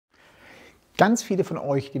Ganz viele von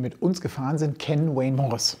euch, die mit uns gefahren sind, kennen Wayne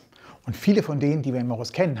Morris. Und viele von denen, die Wayne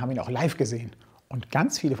Morris kennen, haben ihn auch live gesehen. Und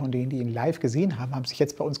ganz viele von denen, die ihn live gesehen haben, haben sich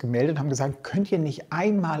jetzt bei uns gemeldet und haben gesagt, könnt ihr nicht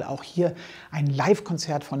einmal auch hier ein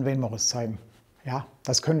Live-Konzert von Wayne Morris zeigen? Ja,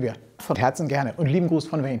 das können wir. Von Herzen gerne. Und lieben Gruß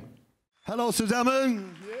von Wayne. Hallo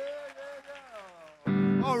zusammen.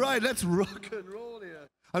 Yeah. All right, let's rock and roll here.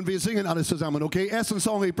 Und wir singen alles zusammen, okay? Ersten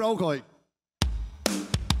Song, ich brauche euch.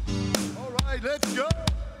 All right, let's go.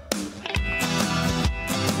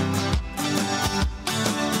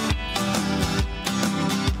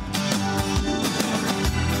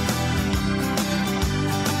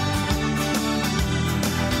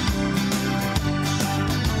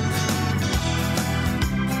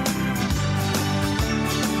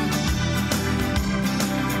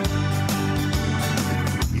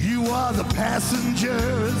 The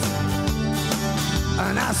passengers,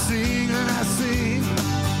 and I sing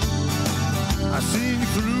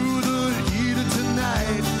through the heat of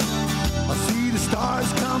tonight. I see the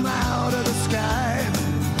stars come out of the sky.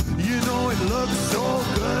 You know it looks so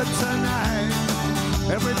good tonight.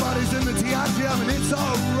 Everybody's in the theater and it's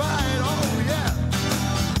alright, oh yeah.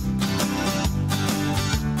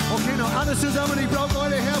 Okay, now alles zusammen, ich brauche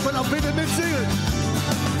eure Hilfe, auch bitte mitsingen.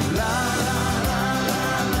 La la.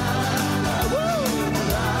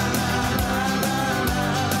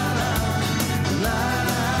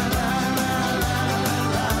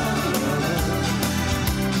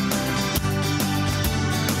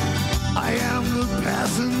 I am the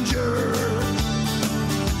passenger,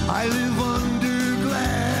 I live under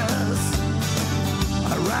glass,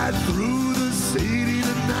 I ride through the city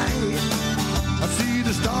tonight, I see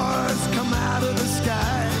the stars come out of the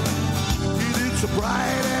sky, it's so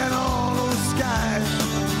bright and all the sky,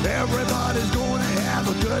 everybody's gonna have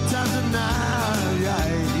a good time tonight.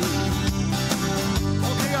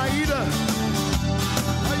 Okay, AIDA,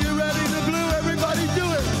 are you ready to blue? Everybody do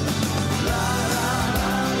it!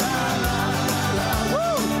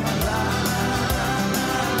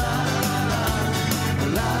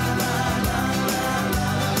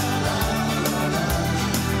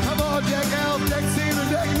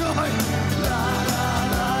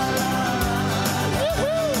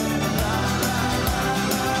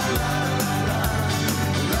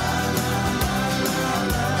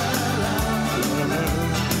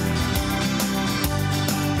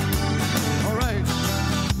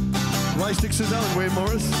 Stick sit down, Wayne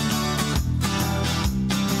Morris.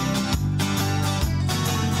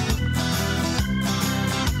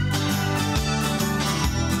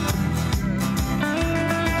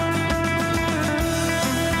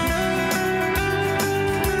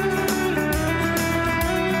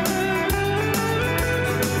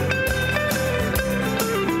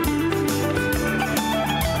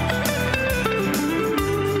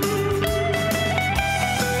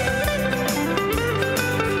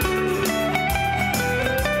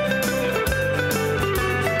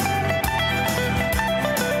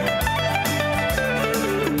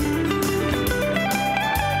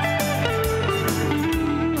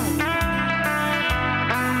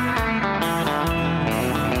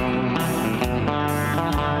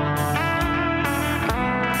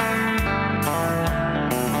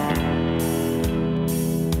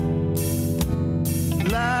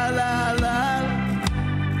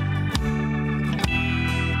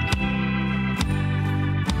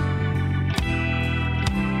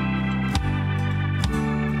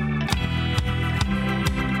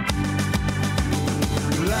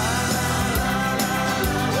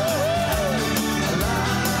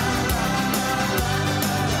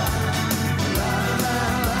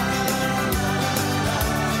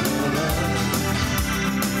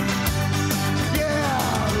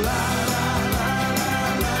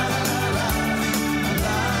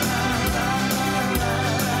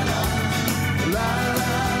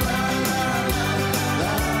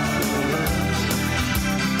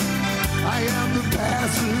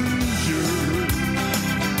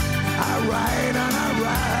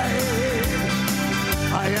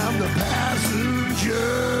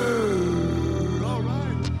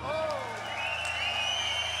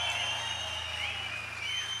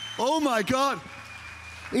 Oh my God,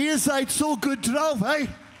 ihr seid so gut drauf, hey?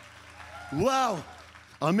 Wow,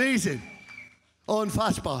 amazing,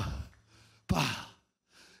 unfassbar. Bah.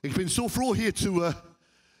 Ich bin so froh hier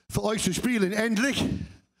für euch zu spielen, endlich.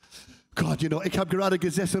 Gott, ich habe gerade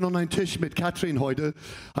gesessen an einem Tisch mit Katrin heute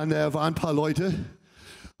und da waren ein paar Leute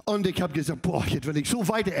und ich habe gesagt, boah, jetzt will ich so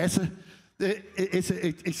weiter essen,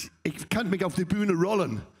 ich kann mich auf die Bühne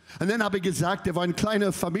rollen. Und dann habe ich gesagt, da war eine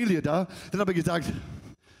kleine Familie da, dann habe ich gesagt,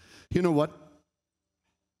 you know what,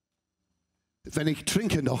 wenn ich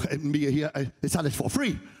trinke noch mir hier, ist alles for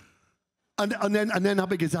free. Und dann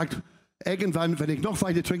habe ich gesagt, irgendwann, wenn ich noch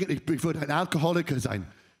weiter trinke, ich würde ein Alkoholiker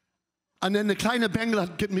sein. Und dann eine kleine Bengel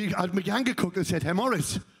hat mich angeguckt und gesagt, Herr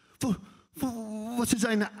Morris, was ist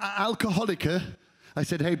ein Alkoholiker? I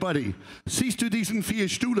said, hey buddy, siehst du diesen 4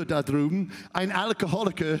 Stühle da drüben? Ein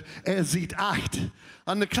Alkoholiker, er sieht 8. Und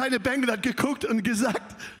eine kleine Bengel hat geguckt und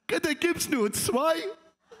gesagt, da gibt's nur 2.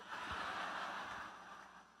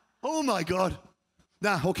 Oh mein Gott.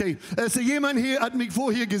 Na, okay. Also jemand hier hat mich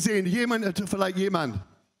vorher gesehen. Vielleicht jemand.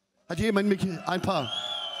 Hat jemand mich, ein paar.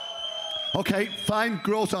 Okay, fein,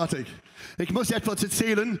 großartig. Ich muss etwas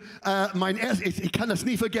erzählen. Ich kann das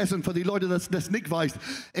nie vergessen, für die Leute, das nicht weiß.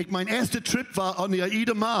 Mein erster Trip war an der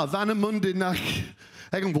AIDA Warnemünde nach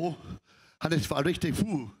irgendwo. Und es war richtig,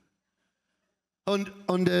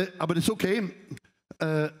 aber das ist okay.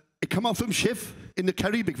 Ich kam auf dem Schiff, in der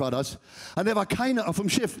Karibik war das. Und da war keiner auf dem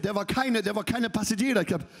Schiff. Da war keine Passagier. Ich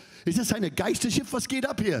dachte, ist das ein Geisterschiff? Was geht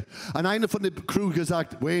ab hier? Und einer von der Crew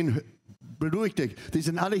gesagt, Wayne, beruhig dich. Die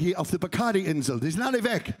sind alle hier auf der Bacardi-Insel. Die sind alle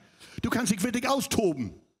weg. Du kannst dich wirklich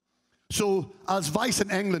austoben. So, als weißen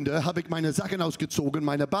Engländer habe ich meine Sachen ausgezogen,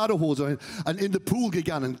 meine Badehose und in den Pool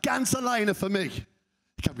gegangen. Ganz alleine für mich.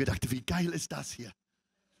 Ich habe gedacht, wie geil ist das hier?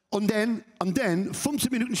 Und dann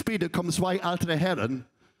 15 Minuten später kommen 2 ältere Herren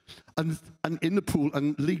in den Pool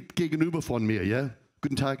und liegt gegenüber von mir, ja?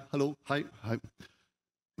 Guten Tag, hallo, hi.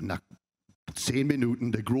 Und nach 10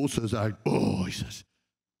 Minuten der Große sagt, oh,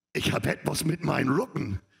 ich habe etwas mit meinem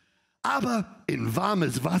Rücken. Aber in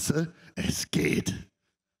warmes Wasser, es geht.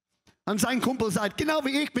 Und sein Kumpel sagt, genau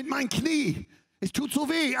wie ich mit meinem Knie. Es tut so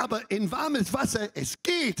weh, aber in warmes Wasser, es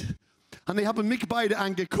geht. Und ich habe mich beide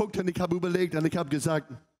angeguckt und ich habe überlegt und ich habe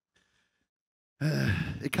gesagt,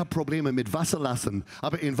 ich habe Probleme mit Wasser lassen,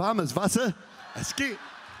 aber in warmes Wasser, es geht.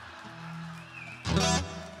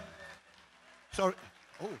 Sorry.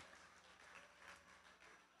 Oh.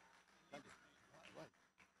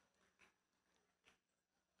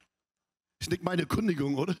 Ist nicht meine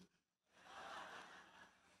Kündigung, oder?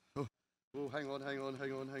 Oh, hang on.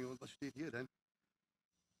 Was steht hier denn?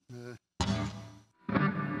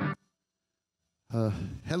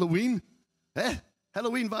 Halloween?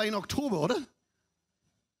 Halloween war in Oktober, oder?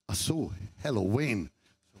 Ach so, Halloween.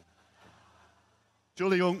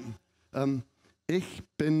 Entschuldigung, ich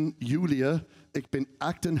bin Julia, ich bin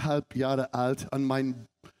 8,5 Jahre alt und mein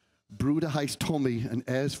Bruder heißt Tommy und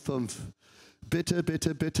er ist 5. Bitte,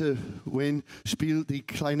 Wayne, spiel die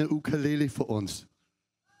kleine Ukulele für uns.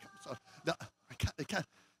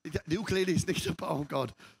 Die Ukulele ist nicht dabei, oh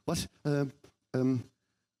Gott. Was?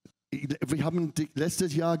 Wir haben dich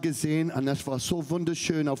letztes Jahr gesehen und das war so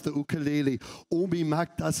wunderschön auf der Ukulele. Omi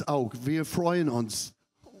mag das auch. Wir freuen uns.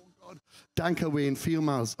 Oh Gott. Danke, Wayne,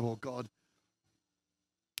 vielmals. Oh Gott.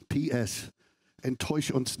 PS.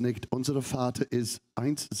 Enttäusch uns nicht. Unser Vater ist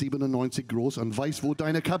 1,97 groß und weiß, wo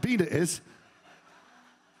deine Kabine ist.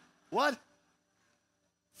 What?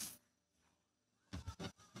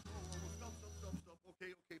 Stop.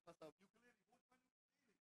 Okay, pass auf.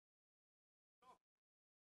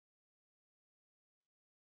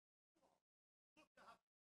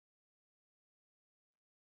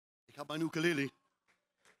 Ich habe meine Ukulele.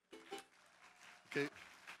 Okay.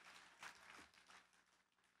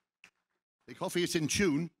 Ich hoffe, es ist in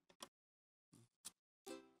Tune.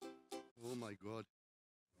 Oh mein Gott.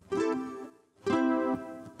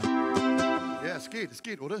 Ja, es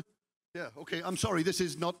geht, oder? Ja, okay, I'm sorry, this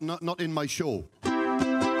is not in my show.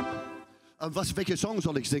 Welche Song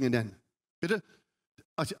soll ich singen denn? Bitte?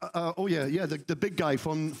 Oh yeah, the big guy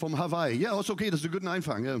from Hawaii. Ja, ist okay, das ist ein guter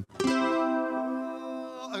Anfang. Yeah.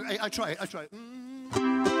 I try.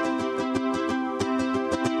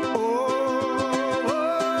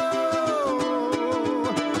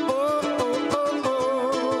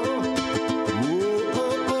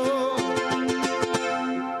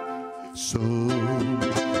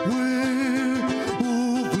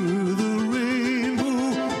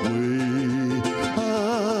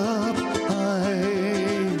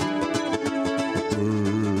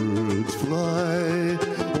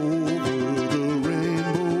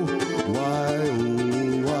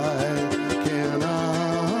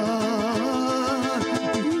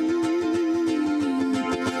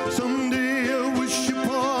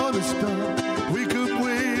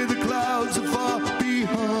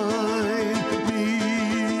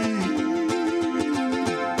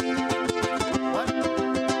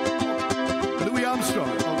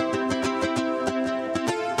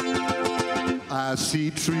 I see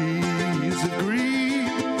trees of green,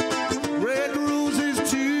 red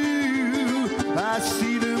roses too. I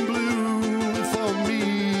see them bloom for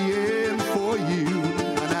me and for you.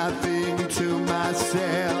 And I think to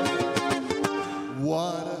myself,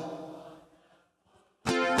 what a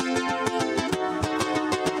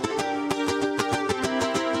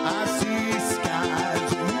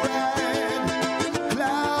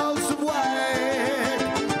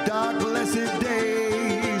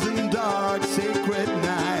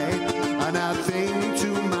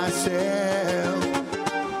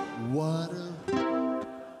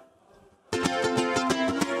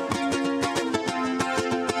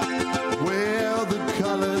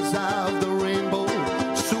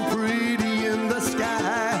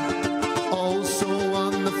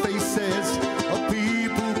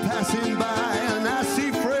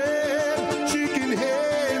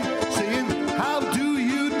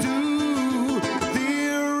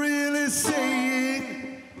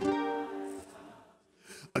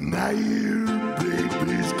I hear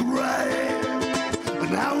babies cry,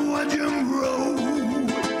 and I watch them grow.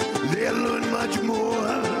 They'll learn much more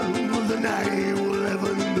than I will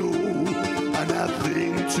ever know. And I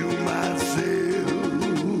think to myself,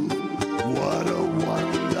 what a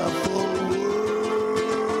wonderful world.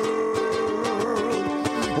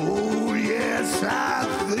 Oh yes, I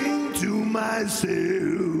think to myself,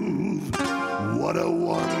 what a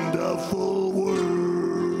wonderful world.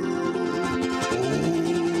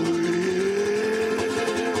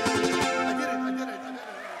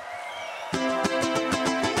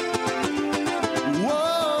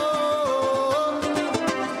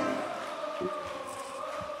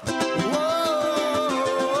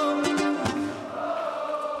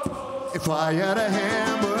 If I had a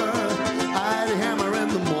hammer, I'd hammer in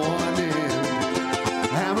the morning,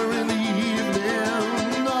 hammer in the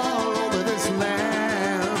evening, all over this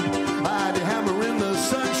land. I'd hammer in the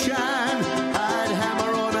sunshine, I'd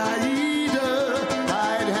hammer on AIDA,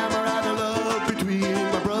 I'd hammer out of love between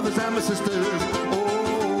my brothers and my sisters.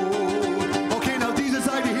 Oh, okay, now diese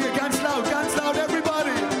Seite hier, ganz laut,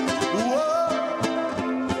 everybody. Whoa.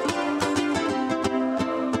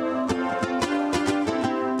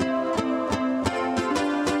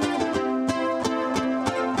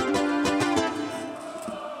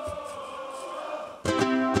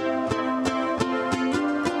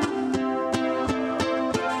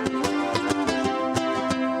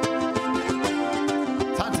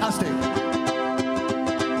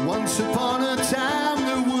 Once upon a time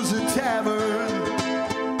there was a tavern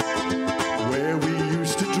where we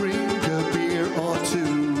used to drink a beer or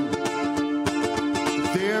two.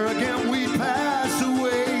 There again we'd pass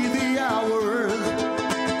away the hours,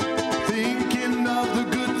 thinking of the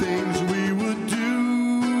good things we would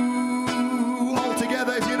do. All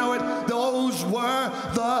together, if you know it, those were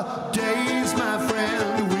the days, my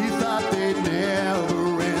friend. We thought they'd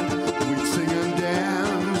never end. We'd sing and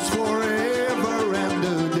dance forever and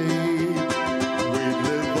a day. We'd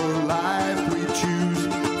live a life we choose,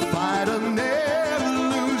 fight and never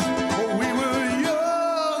lose. Oh, we were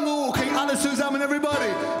young. Okay, alle zusammen,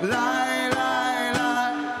 everybody. Lie, lie,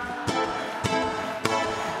 lie.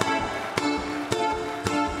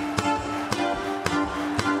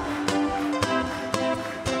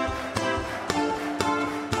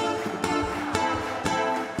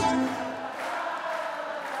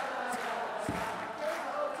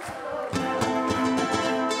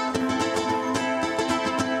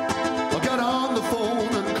 I got on the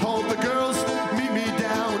phone and called the girls, meet me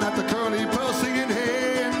down at the Curly Pearl singing,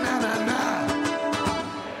 hey, na na na.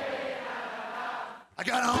 I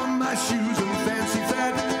got on my shoes and fancy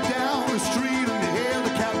fat down the street and hailed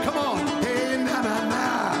the cab. Come on, hey, na na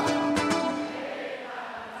na.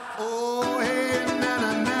 Oh, hey, na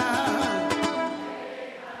na na.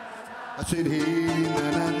 I said, hey,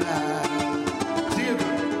 na na na. See you.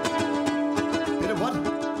 Did it what?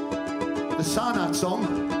 The Sanat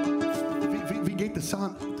song. Wie geht der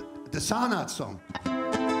Sanat-Song?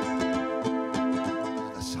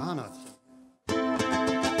 Der Sanat.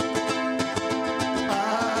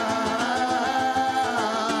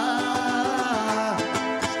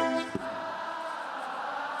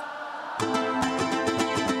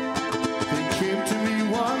 They came to me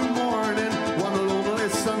one morning, one lonely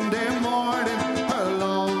Sunday morning, her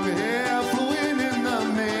long hair flowing in the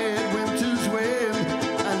midwinter's wind.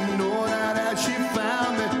 I know that as she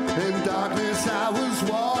found me, in darkness I was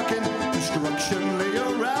walking, destruction lay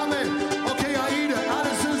around me. Okay, AIDA,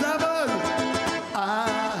 alles zusammen.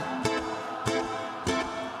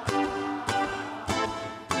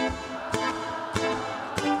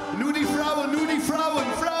 Nur die Frauen,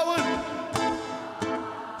 Frauen.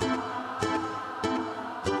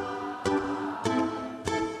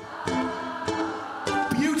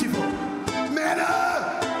 Beautiful.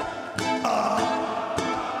 Männer! All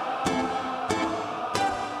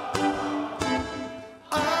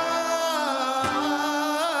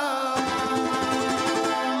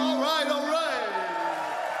right.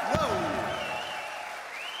 Whoa.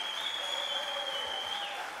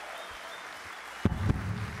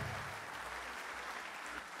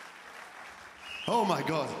 Oh my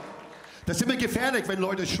Gott. Das ist immer gefährlich, wenn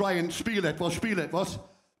Leute schreien, spiel etwas.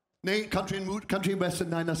 Nee, Country and Mood, Country and Western,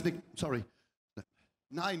 nein, das nicht, sorry.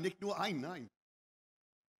 Nein, nicht nur ein, nein.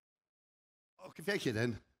 Okay, welche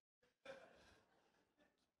denn?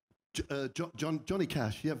 Johnny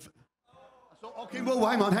Cash, ja. So, okay, well,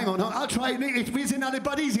 hang on, I'll try. Nee, wir sind alle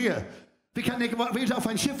Buddies hier. Wir sind auf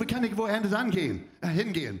ein Schiff, wir können nicht woanders hingehen,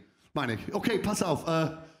 meine ich. Okay, pass auf.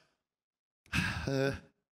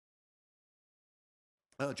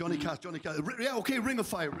 Johnny Cash. Yeah, okay, Ring of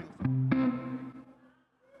Fire.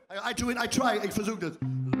 I try, ich versuche das.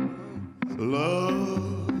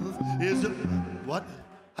 Love is a... What?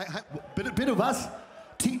 Bitte was?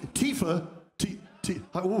 Tiefer?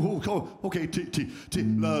 Okay,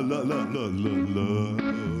 la.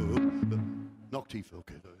 Noch tiefer,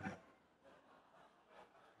 okay.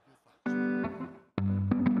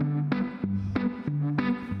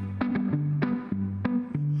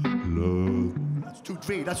 Love.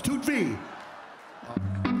 Das tut weh.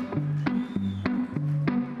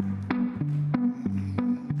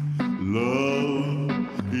 Love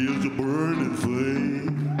is a burning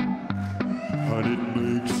flame, and it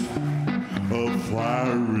makes a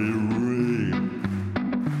fiery ring,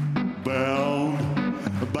 bound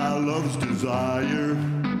by love's desire.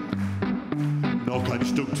 Noch ein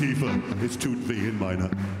Stück tiefer, es tut weh in meiner.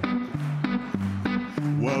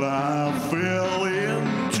 Well, I fell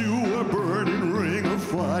into a burning ring of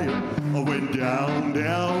fire. I went down,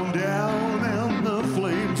 down, down, and the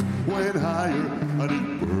flames went higher, and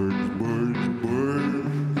it burns, burns, burns.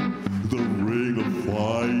 The ring of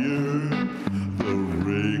fire, the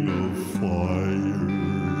ring of fire.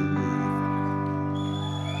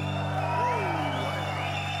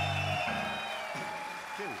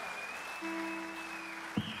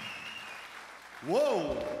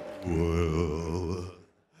 Whoa! Well.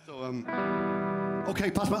 So,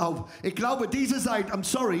 okay, pass mal auf. Ich glaube, diese Seite, I'm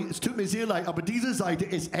sorry, es tut mir sehr leid, aber diese Seite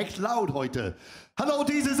ist echt laut heute. Hallo,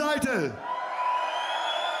 diese Seite!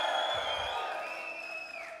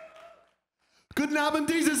 Guten Abend,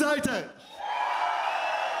 diese Seite!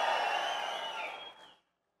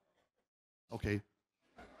 Okay.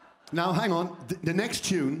 Now, hang on. The next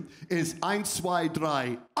tune is 1, 2,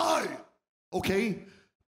 3, I! Okay?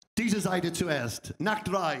 Diese Seite zuerst. Nach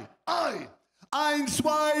 3, I! 1,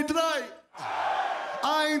 2, 3!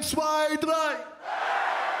 1, 2, 3!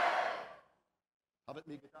 Habet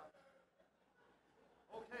mir gedacht.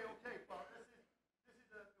 Okay.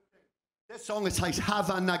 This song heißt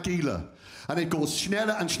Hava Nagila. And it goes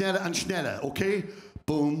schneller and schneller and schneller, okay?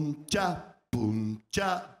 Boom, ja, boom,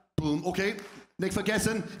 ja, boom, okay? Nicht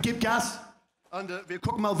vergessen, gib Gas. Und wir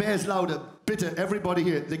gucken mal, wer ist lauter. Bitte, everybody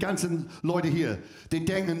here, die ganzen Leute hier, die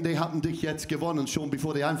denken, die haben dich jetzt gewonnen, schon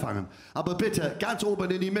bevor die anfangen. Aber bitte, ganz oben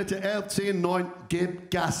in die Mitte, 11, 10, 9, gib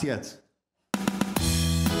Gas jetzt.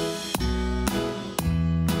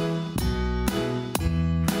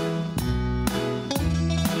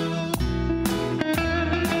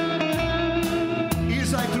 Ihr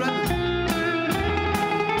seid dran.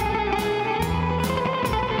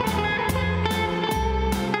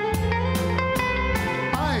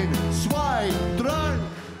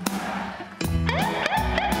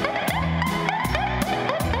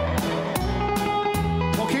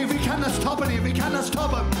 Wie kann das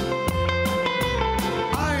toppen?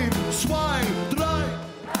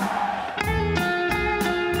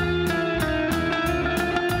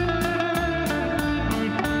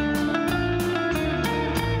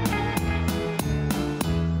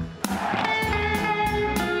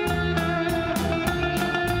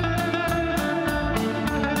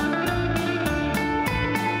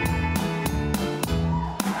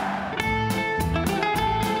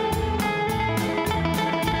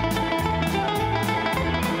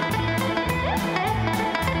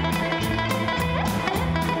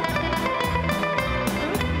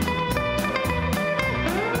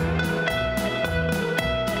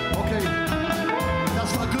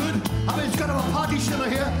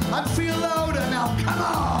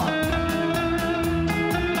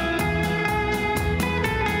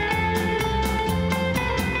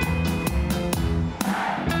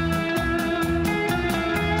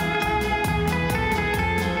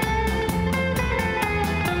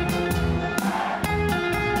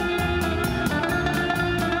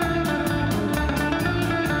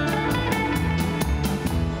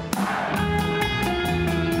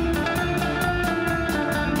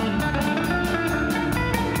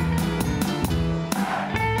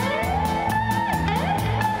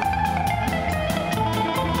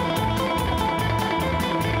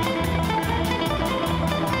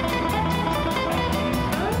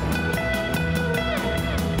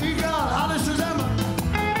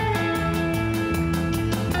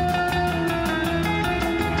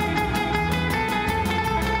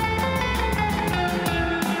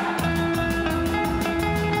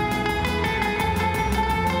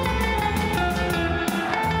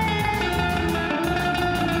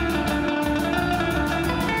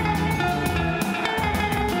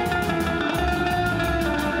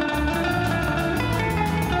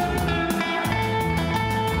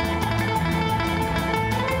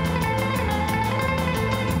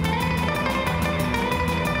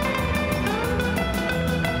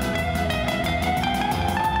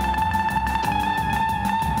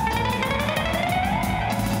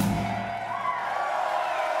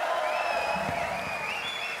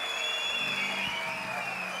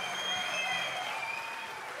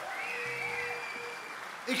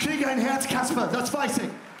 kriege ein Herz, Kasper, das weiß ich.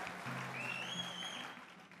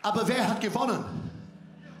 Aber wer hat gewonnen?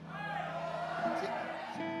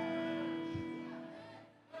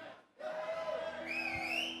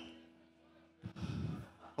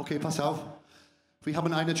 Okay, pass auf. Wir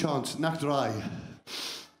haben eine Chance. Nach 3.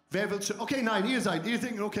 Wer will zu... Okay, nein, ihr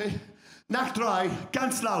denkt, okay. Nach 3,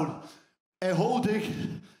 ganz laut. Erhol dich.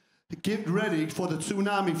 Get ready for the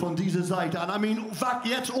Tsunami von dieser Seite. And I mean, wacht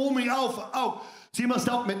jetzt Omi auf. Auf. Sie muss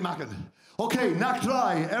auch mitmachen. Okay, nach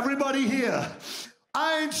 3. Everybody here.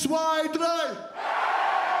 1, 2, 3.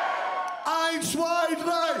 1, 2,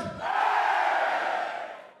 3.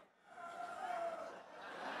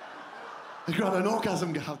 Ich habe gerade einen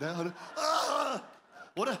Orgasm gehabt, oder?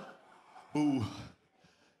 Oder?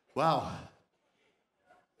 Wow.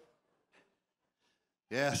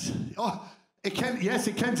 Yes. Oh, ich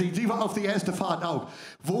kenne sie. Sie war auf die erste Fahrt auch.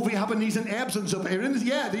 Wo wir haben diesen Erbsensuppe. Erinnern Sie?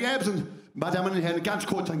 Ja, die Erbsen. Meine Damen und Herren, ganz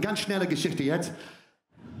kurz, eine ganz schnelle Geschichte jetzt.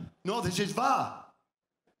 No, das ist wahr.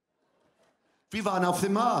 Wir waren auf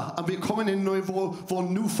dem Meer und wir kommen in wo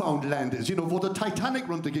Newfoundland ist, wo der Titanic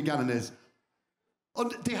runtergegangen ist.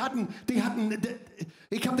 Und ich habe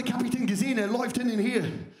den Kapitän gesehen, er läuft hin und her.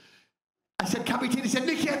 Ich sagte, Kapitän, ich sagte,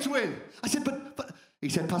 nicht jetzt, Will.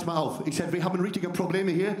 Ich sagte, pass mal auf. Ich sagte, wir haben richtige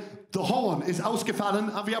Probleme hier. Der Horn ist ausgefallen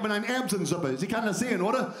und wir haben eine Erbsensuppe. Sie kann das sehen,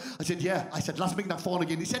 oder? Ich sagte, ja. Ich sagte, lass mich nach vorne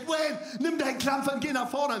gehen. Ich sagte, Will, nimm deinen Klampfer und geh nach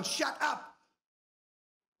vorne und shut up.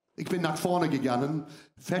 Ich bin nach vorne gegangen,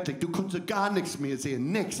 fertig. Du konntest gar nichts mehr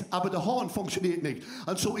sehen, nichts. Aber der Horn funktioniert nicht.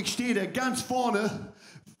 Und so, ich stehe da ganz vorne,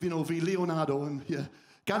 wie Leonardo und hier,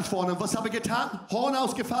 ganz vorne. Was habe ich getan? Horn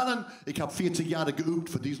ausgefallen. Ich habe 40 Jahre geübt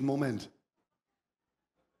für diesen Moment.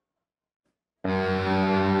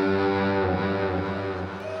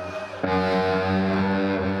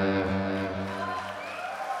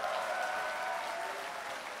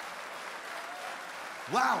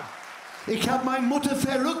 Wow! Ich habe meine Mutter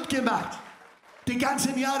verrückt gemacht. Die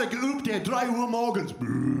ganzen Jahre geübt, 3 Uhr morgens.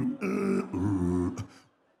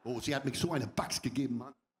 Oh, sie hat mich so eine Bax gegeben,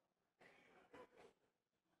 Mann.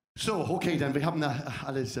 So, okay, dann, wir haben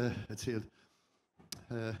alles erzählt.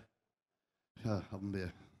 Ja, haben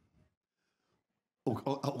wir.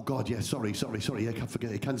 Oh Gott, yes, sorry, ich habe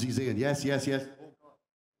vergessen, ich kann Sie sehen. Yes.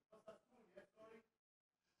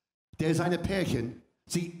 Der ist eine Pärchen.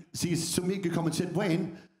 Sie ist zu mir gekommen und sagt,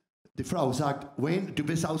 Wayne, die Frau sagt, Wayne, du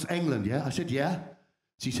bist aus England, ja? Ich sagte, ja.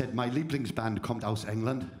 Sie sagt, meine Lieblingsband kommt aus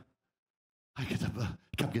England. Ich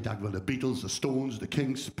habe gedacht, well, the Beatles, the Stones, the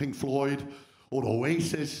Kings, Pink Floyd oder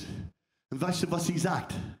Oasis. Und weißt du, was sie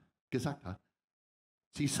gesagt hat?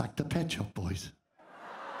 Sie sagt, the Pet Shop Boys.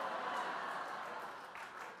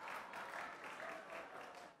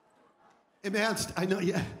 Im Ernst,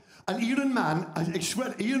 an ihren Mann, also ich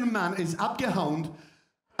schwöre, ihren Mann ist abgehauen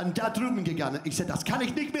und da drüben gegangen. Ich sagte, das kann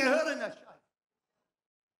ich nicht mehr hören.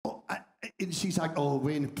 Oh, sie sagt, oh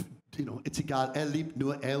Wayne, ist egal, er liebt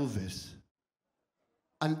nur Elvis.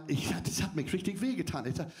 Und das hat mich richtig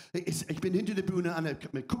wehgetan. Ich bin hinter der Bühne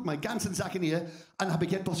und guck meine ganzen Sachen hier und habe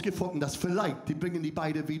ich etwas gefunden, das vielleicht, die bringen die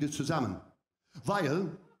beiden wieder zusammen.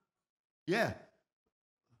 Weil,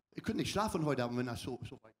 ich könnte nicht schlafen heute Abend, wenn das so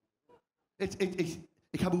weit ist.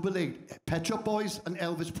 Ich habe überlegt, Pet Shop Boys und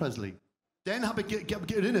Elvis Presley. Dann habe ich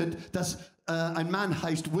erinnert, dass ein Mann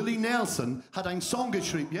heißt Willie Nelson, hat einen Song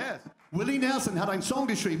geschrieben. Yes. Willie Nelson hat einen Song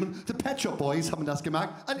geschrieben, die Pet Shop Boys haben das gemacht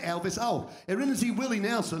und Elvis auch. Erinnern Sie Willie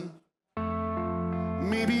Nelson?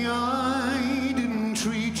 Maybe I didn't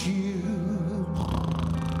treat you.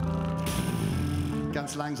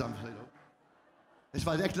 Ganz langsam. Es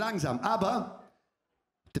war echt langsam, aber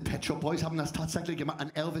die Pet Shop Boys haben das tatsächlich gemacht.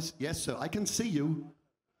 Und Elvis, yes sir, I can see you.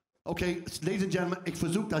 Okay, ladies and gentlemen, ich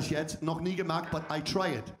versuche das jetzt, noch nie gemacht, but I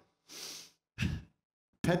try it.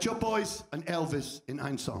 Pet Shop Boys und Elvis in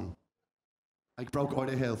einem Song. Ich brauche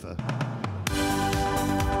eure Hilfe.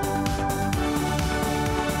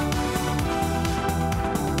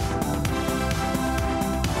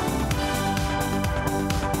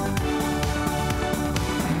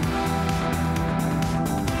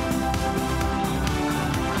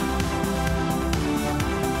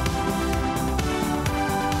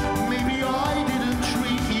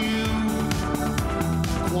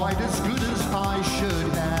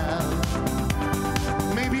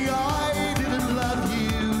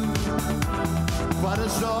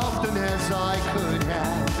 As often as I could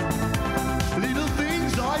have. Little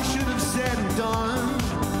things I should have said and done,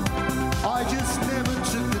 I just never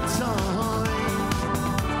took the time.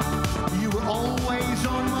 You were always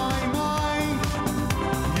on my mind.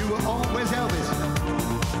 You were always Elvis.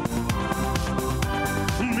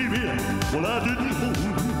 Maybe, well I didn't hold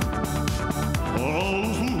you all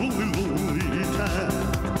those lonely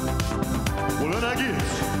time. I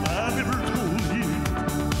guess I never told you.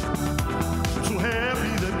 I'm so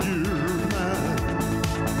happy that you're mine.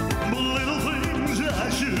 The little things I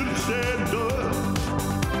should have said and done.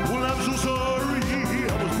 Well, I'm so sorry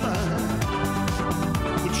I was blind.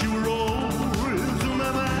 But you were always on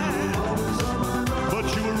my mind. But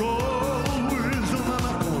you were always on my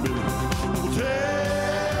mind. Come on, baby. Well,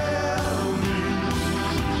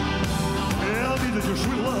 tell me that your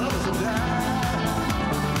sweet love has died.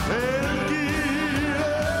 And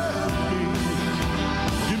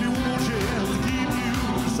give me one more chance to keep you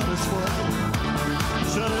satisfied.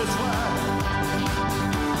 Satisfied.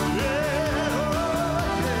 Yeah, oh yeah.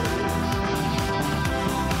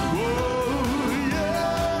 Oh yeah.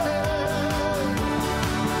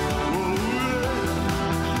 Oh yeah.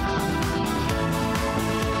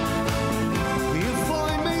 If I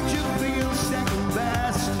made you feel second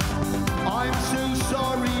best, I'm so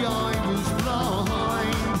sorry I was blind.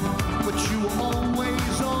 But you were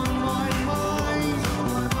always on my mind.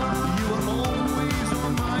 You were always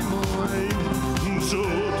on my mind. So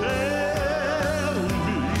tell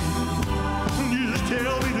me, you just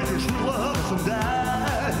tell me that your sweet love has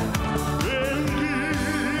died. And give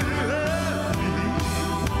me,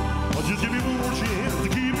 or just give me one more chance to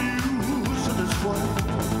keep you satisfied.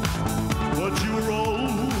 But you were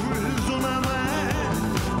always on my mind.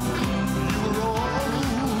 You were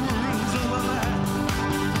always on my mind.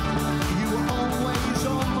 You were always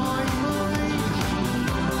on my mind.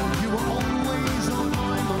 You were always on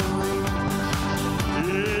my mind.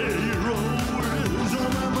 Yeah, you're always on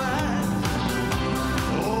my mind.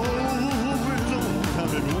 Always on my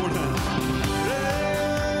mind. Baby, one more time. Yeah.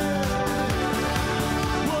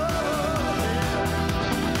 Whoa, yeah.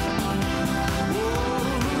 Oh, yeah.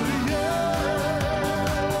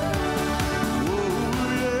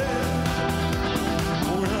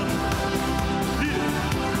 Oh, yeah. One more time. Yeah.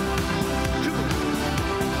 Come on.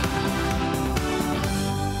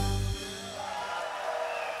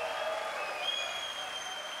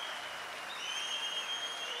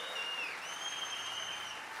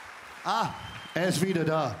 Ah, er ist wieder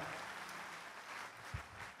da.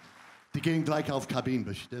 Die gehen gleich auf Kabinen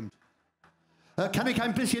bestimmt. Kann ich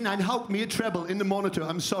ein bisschen ein Hauch mehr Treble in the Monitor?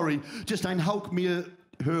 I'm sorry. Just ein Hauch mehr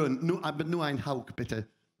hören. Aber nur ein Hauch, bitte.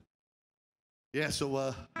 Yes, so,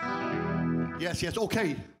 yes,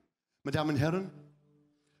 okay. Meine Damen und Herren.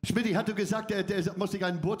 Schmidti, hat du gesagt, der muss ich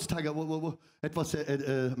einen Geburtstag etwas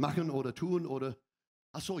machen oder tun oder...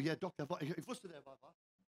 Ach so, ja, doch, ich wusste, der war.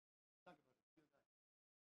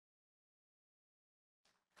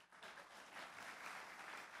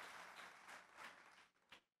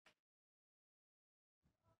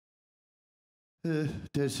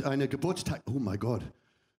 Das ist eine Geburtstag, oh mein Gott.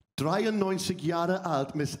 93 Jahre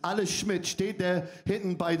alt, Miss Alice Schmidt steht da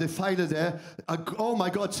hinten bei der Pfeile der. Oh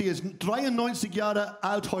mein Gott, sie ist 93 Jahre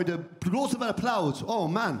alt heute. Großer Applaus, oh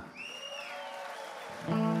Mann.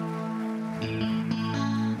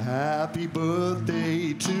 Happy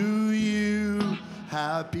birthday to you.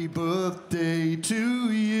 Happy birthday to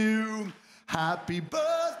you. Happy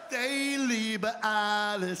birthday, liebe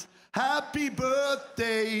Alice. Happy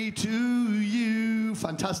birthday to you.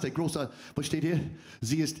 Fantastisch, großartig. Was steht hier?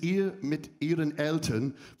 Sie ist ihr mit ihren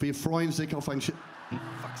Eltern. Wir freuen sich auf ein... Fuck's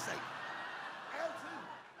sake.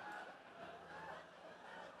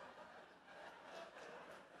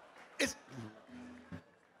 Eltern.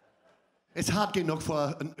 Ist hart genug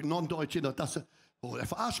für Non-Deutsche. Oh, er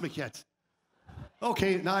verarscht mich jetzt.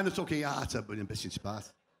 Okay, nein, ist okay. Ja, hat ein bisschen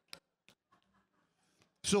Spaß.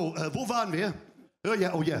 So, wo waren wir? Oh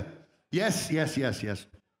ja, oh ja. Yes.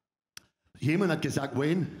 Jemand hat gesagt,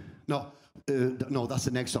 Wayne, no, that's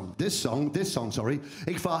the next song. This song, sorry.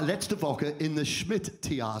 Ich war letzte Woche in das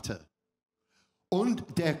Schmidt-Theater. Und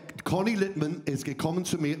der Conny Littmann ist gekommen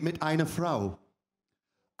zu mir mit einer Frau.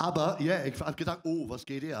 Aber, ja, ich habe gedacht, oh, was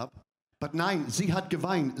geht hier ab? Aber nein, sie hat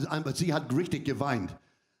geweint. Sie hat richtig geweint.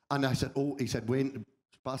 Und ich sagte, Wayne,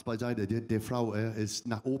 Spaß beiseite, die Frau ist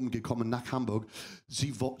nach oben gekommen, nach Hamburg.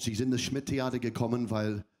 Sie sind in das Schmidt-Theater gekommen,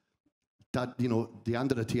 weil da, die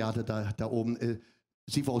andere Theater da oben,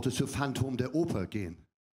 sie wollte zu Phantom der Oper gehen.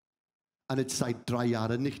 Und jetzt seit 3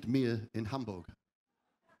 Jahren nicht mehr in Hamburg.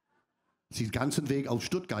 Sie ist den ganzen Weg aus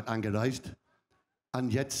Stuttgart angereist.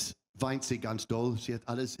 Und jetzt weint sie ganz doll. Sie hat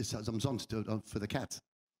alles, ist also umsonst für die Cats.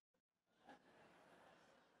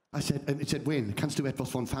 Ich sagte, Wayne, kannst du etwas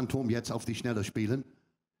von Phantom jetzt auf die Schnelle spielen?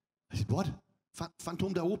 Ich sagte, what?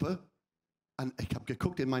 Phantom der Oper? Und ich habe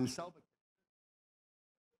geguckt in meinen Zauber.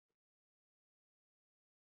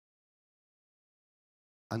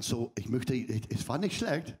 Und so, es war nicht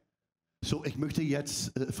schlecht. So, ich möchte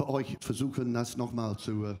jetzt für euch versuchen, das nochmal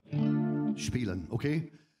zu spielen,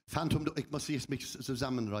 okay? Phantom, ich muss jetzt mich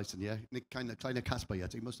zusammenreißen, ja? Nicht keine kleine Kasper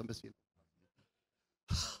jetzt, ich muss ein bisschen.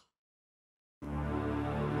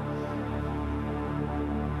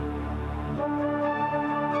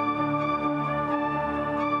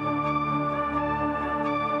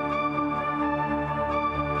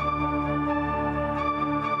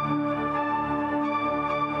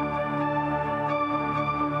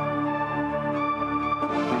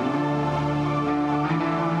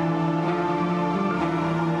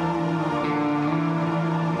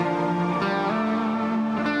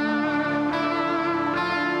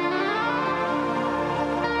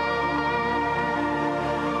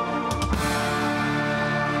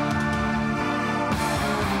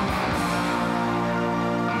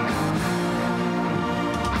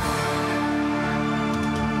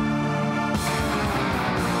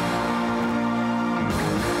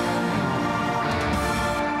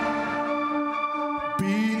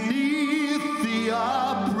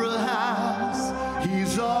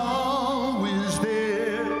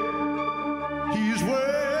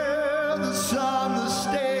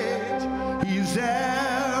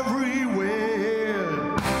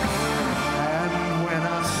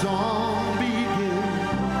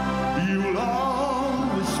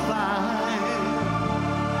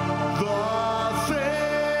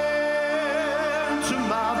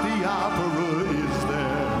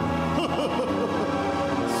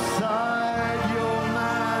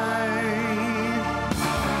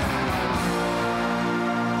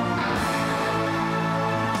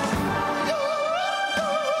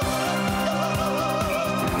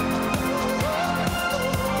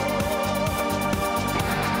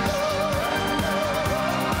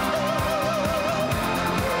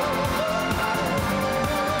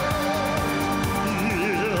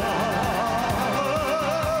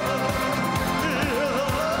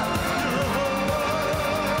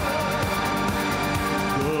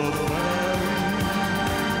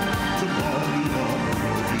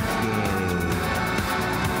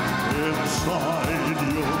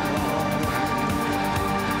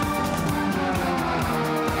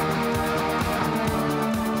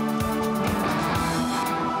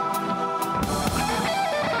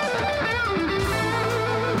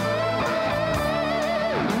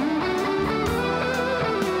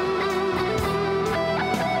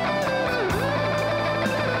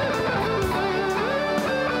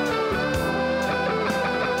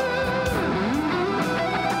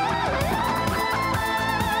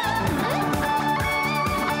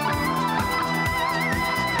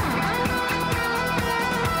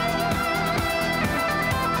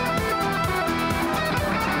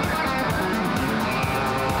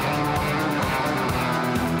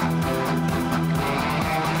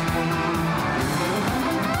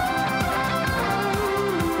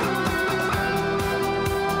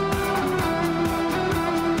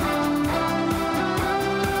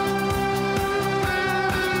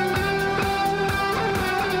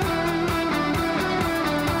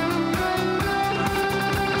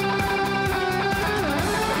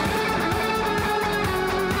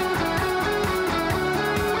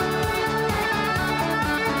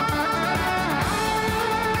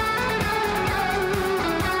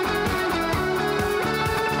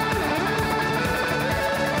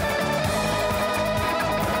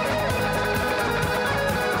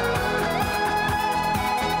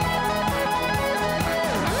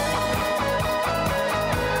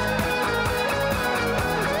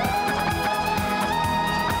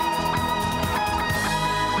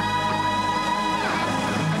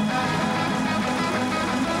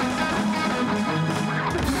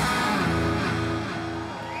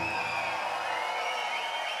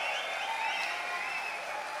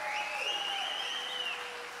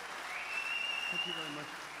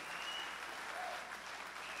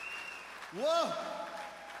 Wow.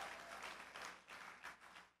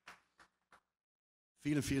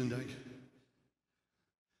 Vielen, vielen Dank.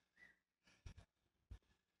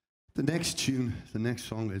 The next tune, the next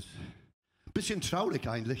song ist ein bisschen traurig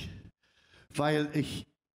eigentlich, weil ich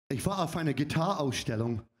war auf einer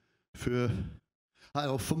Gitarrausstellung für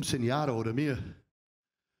 15 Jahre oder mehr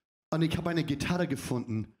und ich habe eine Gitarre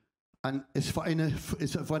gefunden. Und es war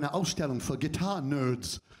eine Ausstellung für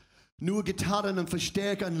Gitarren-Nerds. Nur Gitarren und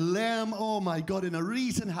Verstärker und Lärm, oh mein Gott, in einer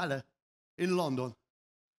Riesenhalle in London.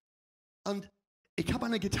 Und ich habe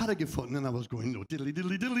eine Gitarre gefunden und I was going, no, diddly,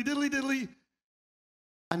 diddly, diddly, diddly, diddly.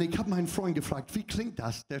 Und ich habe meinen Freund gefragt, wie klingt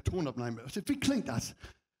das? Der Tonabnehmer. Ich sagte, wie klingt das?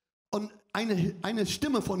 Und eine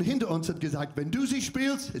Stimme von hinter uns hat gesagt, wenn du sie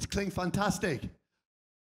spielst, es klingt fantastisch.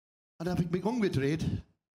 Und dann habe ich mich umgedreht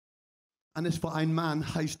und es war ein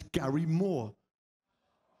Mann, heißt Gary Moore.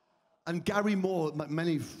 And Gary Moore,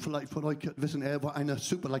 many vielleicht von euch wissen, war einer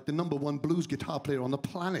super, like the #1 blues guitar player on the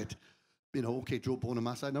planet. You know, okay, Joe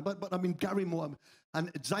Bonamassa, but I mean, Gary Moore, and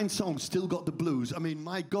sein Song, Still Got the Blues. I mean,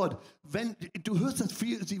 my God, du hörst das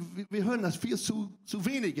viel, wir hören das viel zu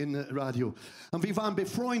wenig in Radio. Und wir waren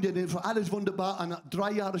befreundet, und war alles wunderbar, und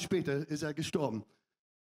 3 Jahre später ist gestorben.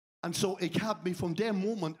 Und so, ich habe mich von dem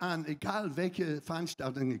Moment an, egal welche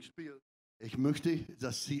Veranstaltung ich spiele, ich möchte,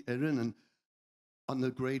 dass Sie erinnern an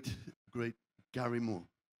the great Gary Moore.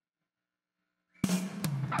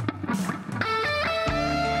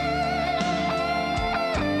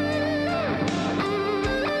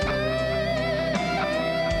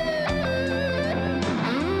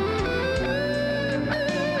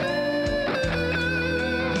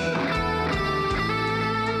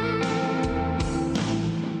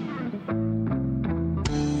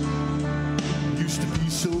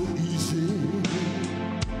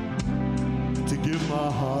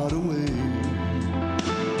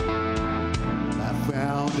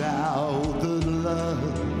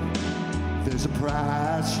 There's a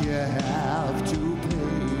price you have to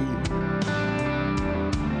pay.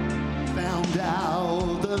 Found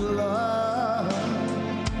out that love,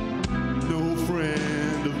 no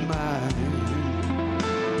friend of mine.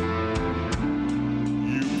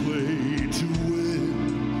 You play to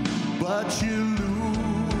win, but you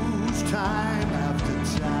lose time after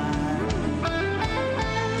time.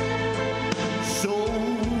 So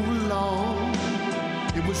long,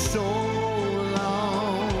 it was so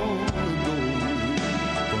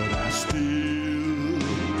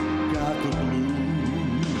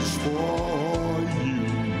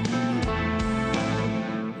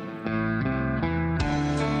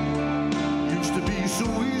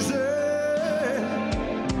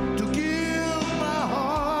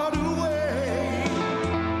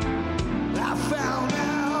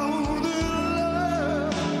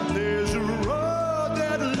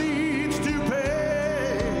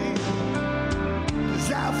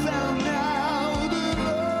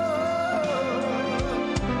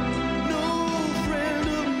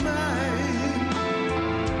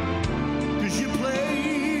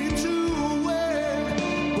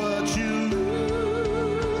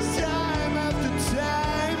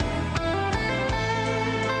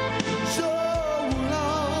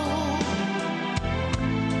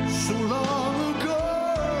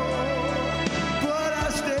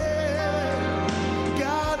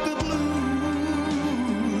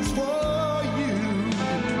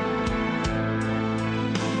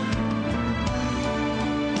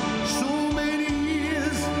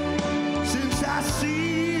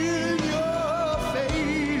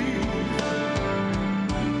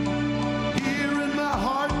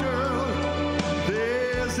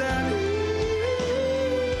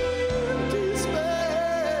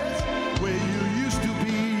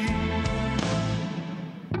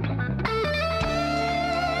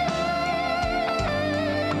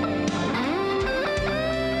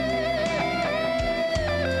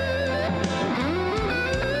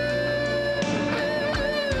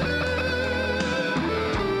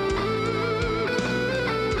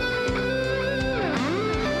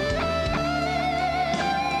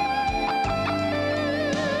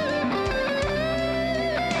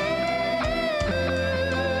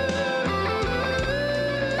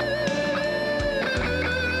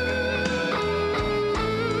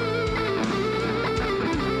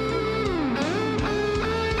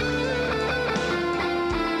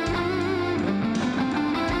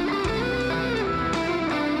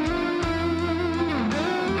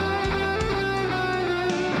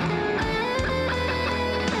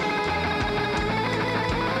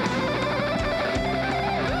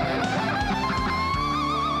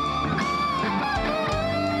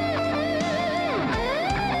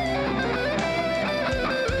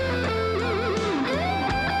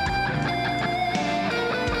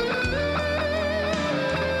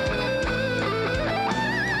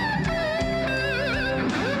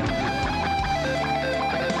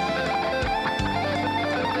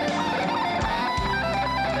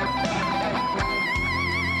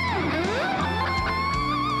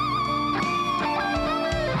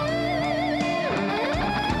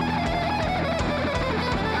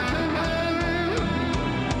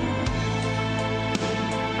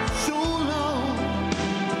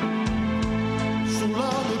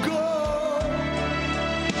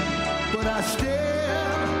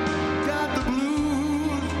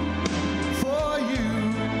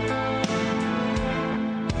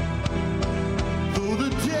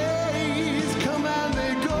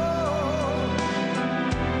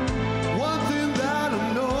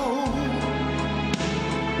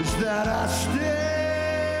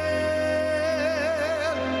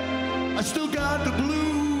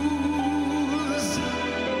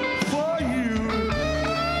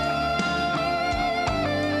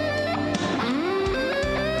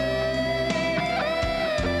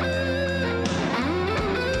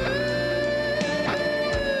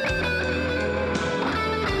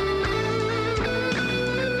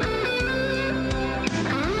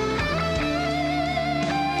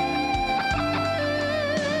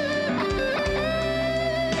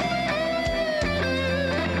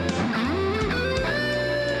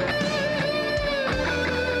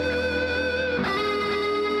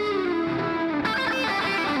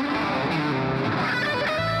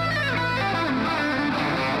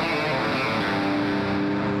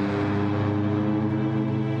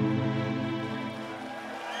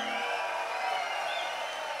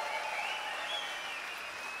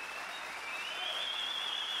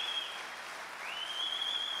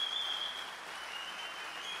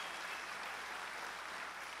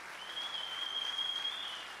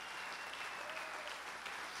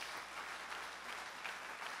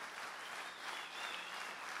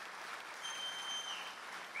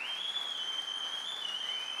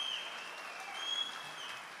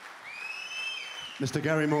Mr.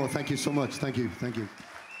 Gary Moore, thank you so much. Thank you, thank you.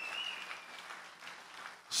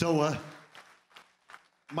 So,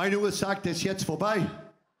 meine Uhr sagt, es ist jetzt vorbei.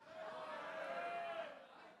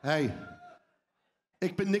 Hey,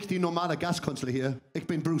 ich bin nicht die normale Gastkünstler hier. Ich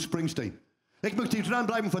bin Bruce Springsteen. Ich möchte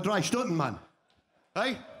dranbleiben für 3 Stunden, Mann.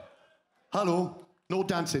 Hey? Hallo? No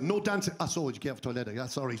dancing, no dancing. Ach so, ich gehe auf Toilette. Ja,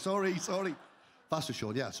 sorry. Warst du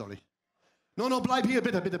schon? Ja, sorry. No, bleib hier,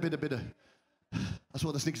 bitte. Ach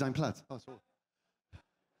so, das ist nicht sein Platz. Ach so.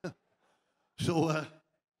 So,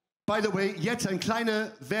 by the way, jetzt eine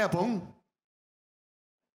kleine Werbung.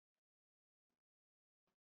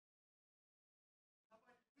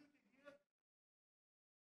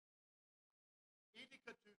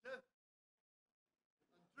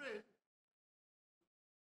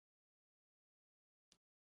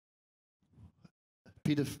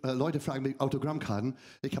 Viele Leute fragen mich Autogrammkarten.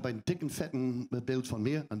 Ich habe einen dicken, fetten Bild von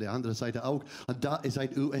mir, an der anderen Seite auch. Und da ist ein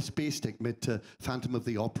USB-Stick mit Phantom of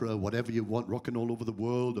the Opera, Whatever You Want, Rockin' All Over the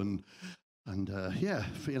World und yeah,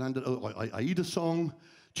 viele andere, AIDA-Song,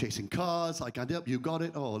 Chasing Cars, I Can't Help You, Got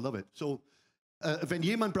It, oh, I love it. So, wenn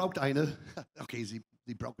jemand braucht eine, okay, Sie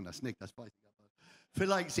brauchen das nicht, das weiß ich, aber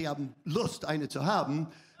vielleicht Sie haben Lust, eine zu haben,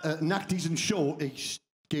 nach diesem Show, ich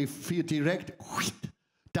gehe viel direkt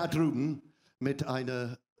da drüben mit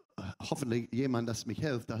einer, hoffentlich jemand, das mich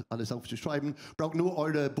hilft, das alles aufzuschreiben, braucht nur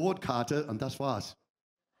eure Bordkarte und das war's.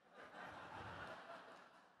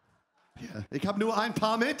 Ja, ich habe nur ein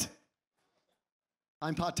paar mit.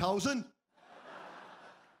 Ein paar tausend.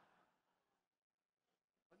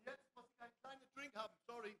 Und jetzt muss ich einen kleinen Drink haben,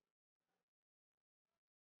 sorry.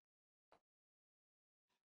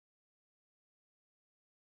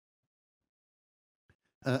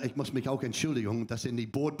 Ich muss mich auch entschuldigen, dass in die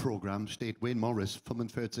Bordprogramm steht Wayne Morris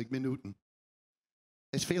 45 Minuten.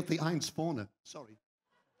 Es fehlt die 1 vorne. Sorry.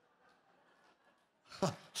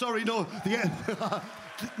 Sorry, no.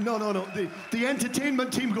 No. The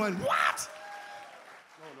entertainment team going, what?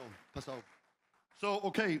 No, pass auf. So,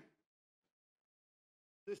 okay.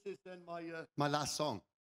 This is then my last song.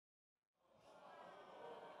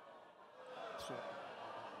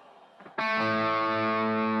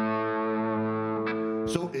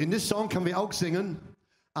 So, in this song können wir auch singen,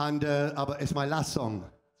 and, aber it's my last song.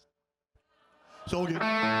 So,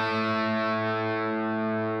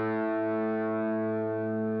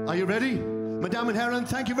 are you ready? Meine Damen und Herren,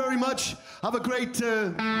 thank you very much. Have a great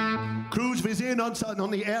cruise. Wir sehen uns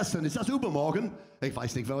an die 1. Ist das übermorgen? Ich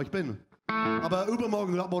weiß nicht, wer ich bin. Aber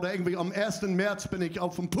übermorgen oder irgendwie am 1. März bin ich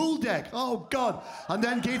auf dem Pooldeck. Oh Gott. Und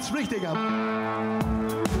dann geht's richtig ab.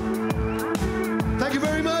 Thank you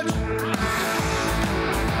very much.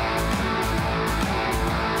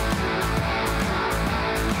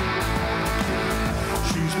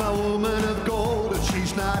 She's my woman of gold and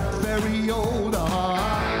she's not very old.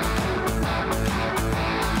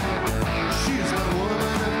 She's my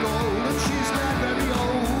woman of gold and she's not very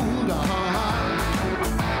old.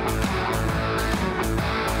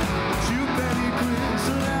 Too many queens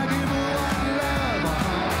and I give her one love.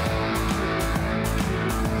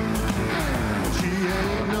 She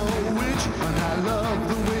ain't no witch and I love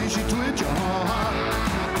the way she twitch.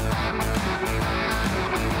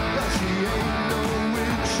 She ain't no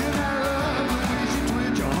witch and I love the way she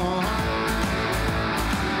twitch.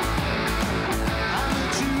 I'm a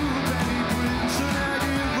two-penny prince and I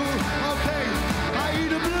give her, okay, I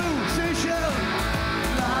eat a blue Seychelles.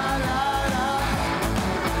 La la la.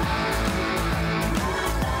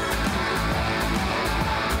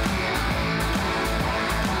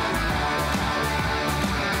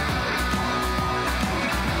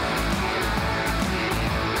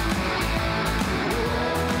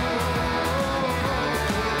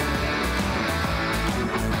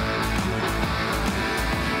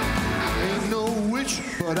 Ain't no witch,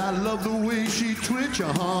 but I love the way she twitch. But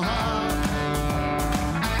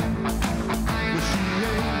she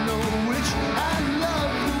ain't no witch. I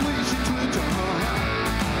love the way she twitch.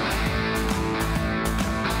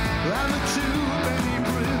 I'm a two-penny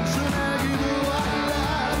prince and I give her what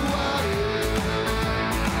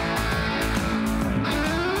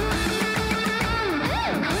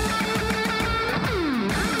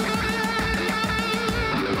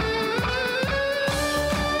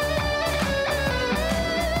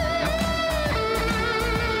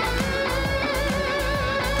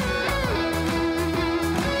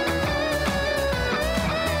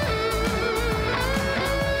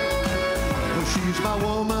she's my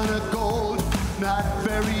woman of gold, not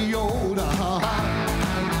very old. Yeah,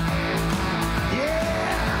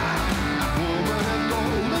 woman of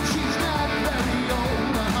gold, and she's not very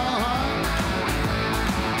old.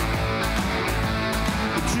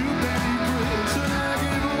 Too many bricks, and I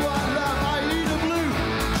give her one love. I eat a blue.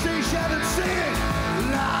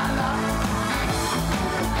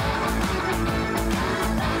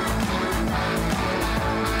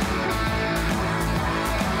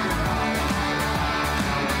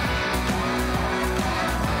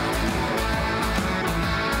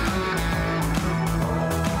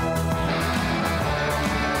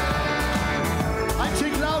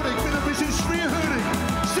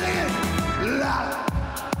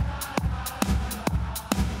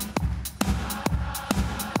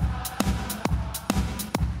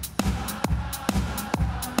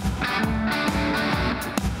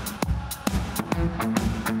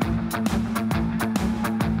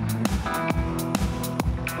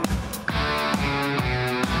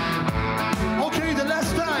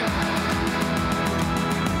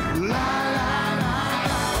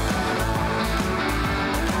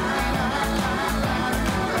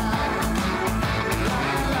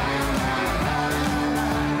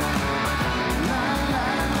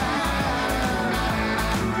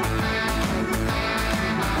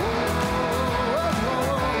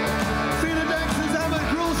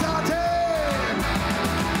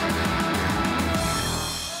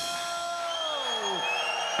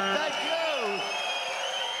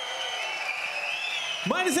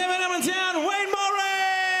 Meine sehr verehrten Damen und Herren, Wayne Morris!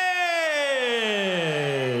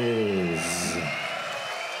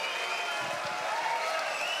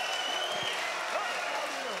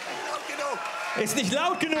 Ist nicht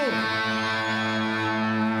laut genug!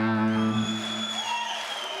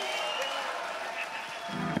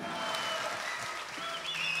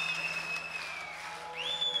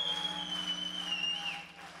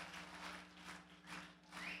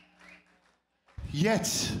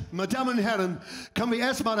 Jetzt, meine Damen und Herren, können wir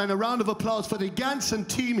erstmal eine Round of Applause für das ganze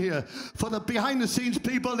Team hier, für die behind-the-scenes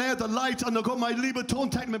people there, the lights, und dann mein lieber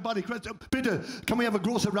Tontechnik, Buddy Chris. Bitte, können wir have a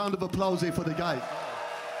große Round of Applause hier für die Guy?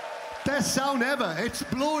 Best sound ever, it's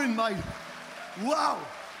blowing my... Wow!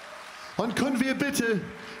 Und können wir bitte...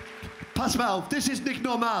 Pass mal auf, das ist nicht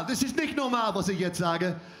normal, was ich jetzt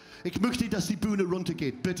sage. Ich möchte, dass die Bühne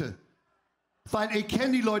runtergeht, bitte. Weil ich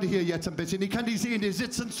kenne die Leute hier jetzt ein bisschen, ich kann die sehen, die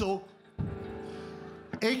sitzen so.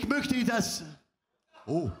 Ich möchte, dass...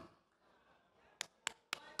 Oh.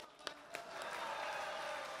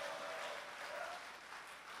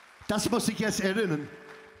 Das muss ich jetzt erinnern.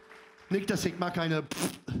 Nicht, dass ich mag eine...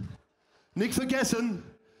 Nicht vergessen,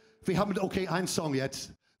 wir haben, okay, einen Song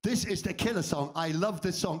jetzt. This is the killer song. I love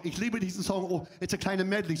this song. Ich liebe diesen Song. Oh, it's a kleine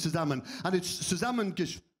Medley zusammen. Und es ist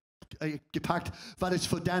zusammengepackt, weil es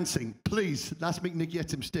für Dancing. Please, lass mich nicht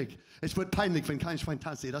jetzt im Stich. Es wird peinlich, wenn kein Schwein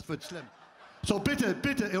tanzt. Das wird schlimm. So bitte,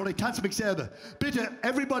 bitte, oder ich tanze mich selber. Bitte,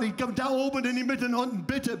 everybody, komm da oben in die Mitte und unten.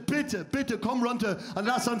 Bitte, bitte, bitte, komm runter und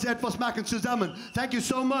lass uns etwas machen zusammen. Thank you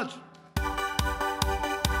so much.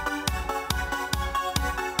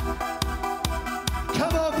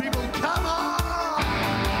 Come on, people, come on!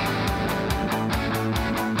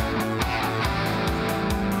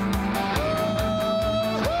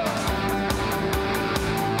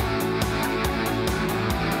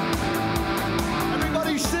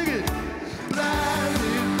 Everybody sing it!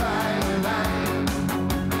 Blinded by the light,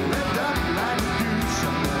 lift up like a goose,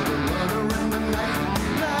 another runner in the night.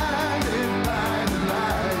 Blinded by the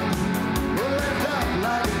light, lift up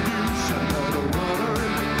like a goose, another runner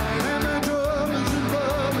in the night. And the drummers and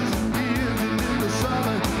bummers, evening in the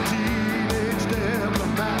summer, teenage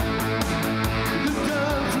diplomat. The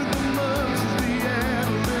guns with the mums is the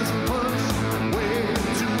adolescent punch, way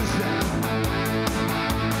to his left.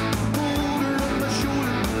 Boulder on my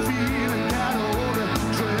shoulder, feeling kinda older,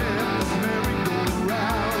 tread the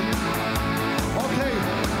merry-go-round. Okay,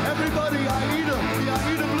 everybody, AIDA, the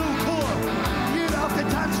AIDA Blue Corps, geht auf die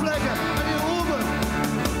Tanzfläche, wenn ihr oben.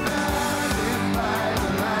 Blinded by the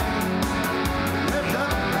light, lift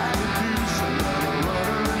up like a goose, another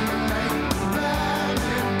runner in the night.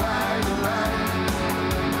 Blinded by the light,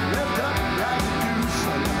 lift up like a goose,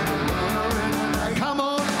 another runner in the night. Come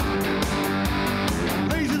on,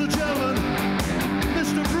 ladies and gentlemen,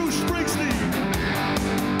 Mr. Bruce Springsteen.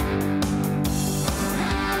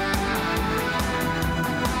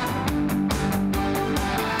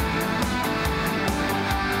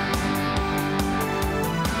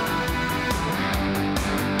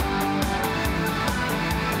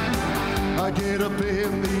 I get up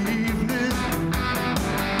in the evening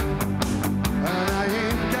and I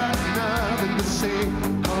ain't got nothing to say.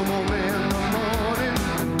 Come on in the morning,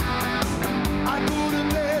 I go to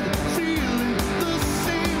bed feeling the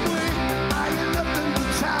same way. I ain't nothing but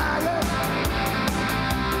tired,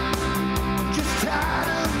 just tired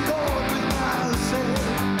and bored with myself.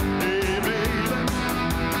 Hey baby,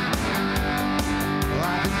 I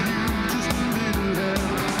could use just a little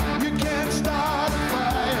help. You can't start a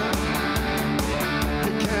fire,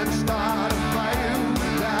 you can't start a fire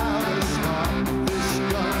without a spark. This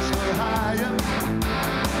gun's for hire,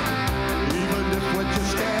 even if we're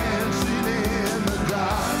just dancing in the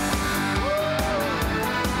dark.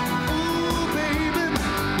 Ooh, baby,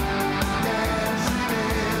 dancing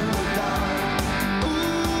in the dark.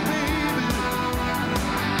 Ooh, baby,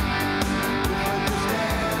 if we're just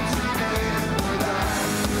dancing in the dark.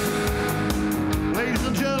 Ladies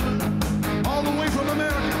and gentlemen, all the way from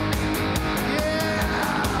America. Yeah!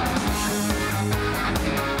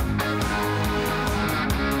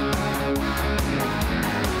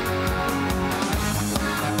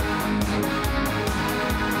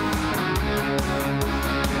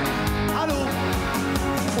 Hallo!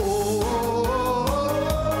 Oh,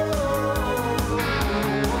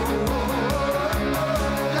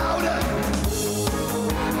 louder!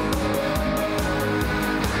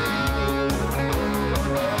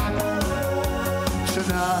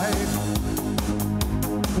 Tonight,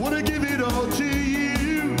 wanna give it all to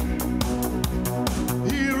you.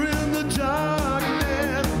 Here in the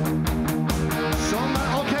darkness.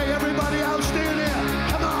 Okay, everybody else stay there.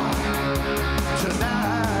 Come on.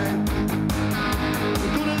 Tonight,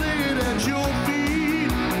 we're gonna lay it at your feet.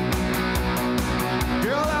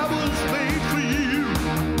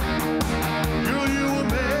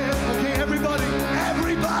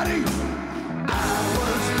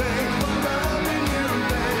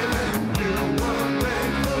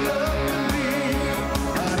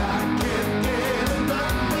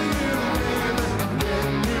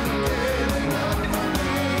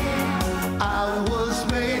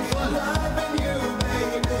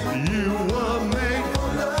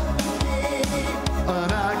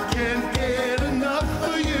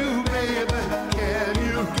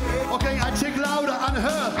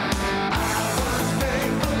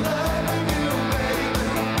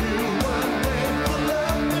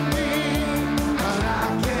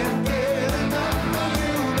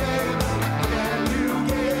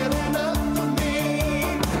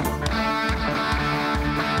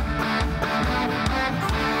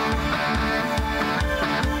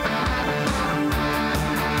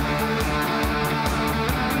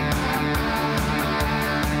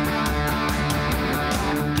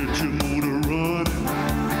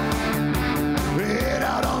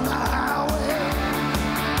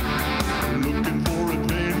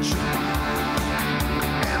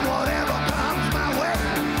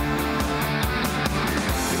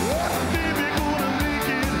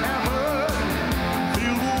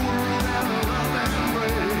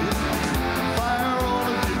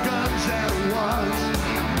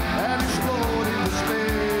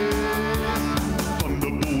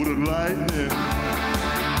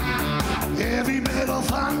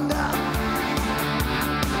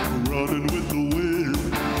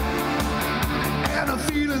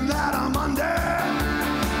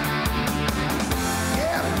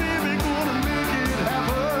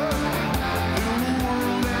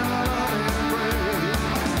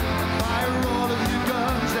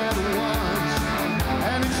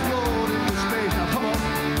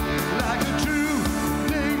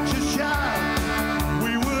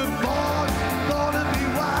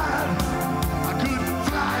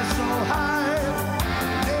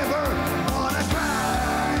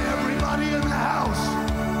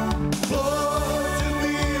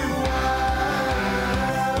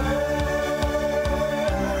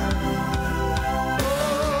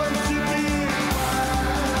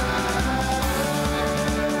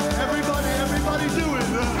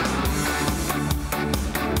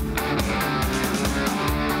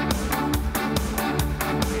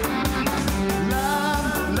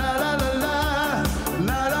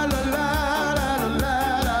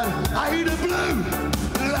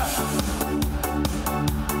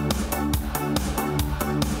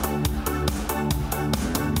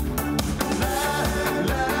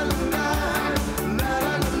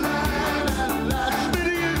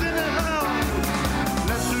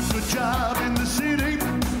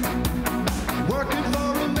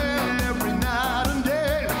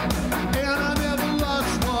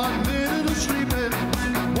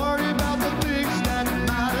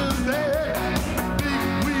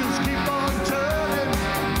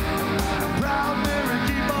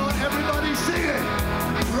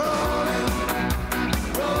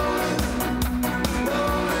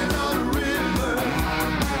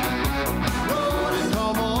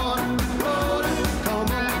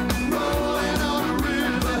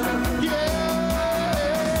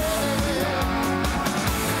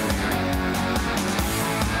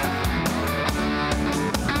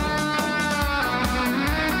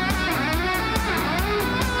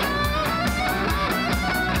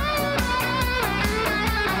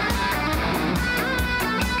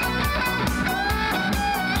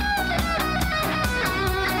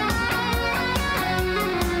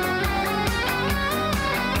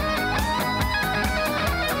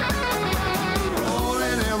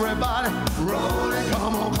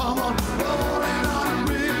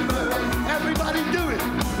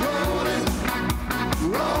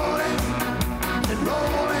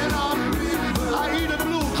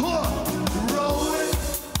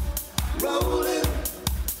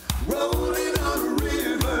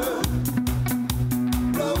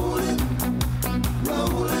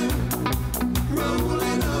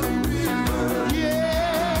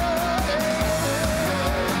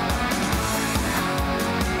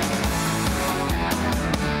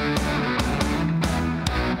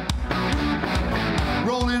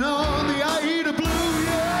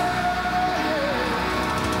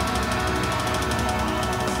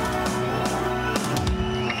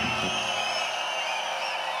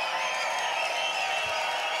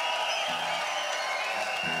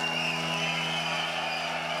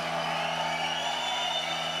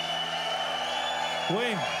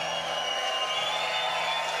 Wayne.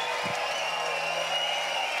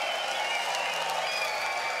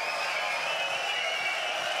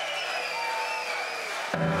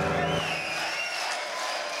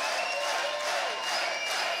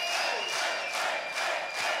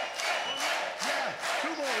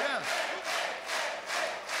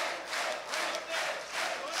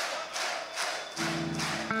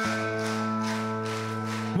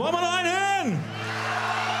 Wollen wir noch einen hören?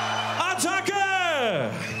 Attacke!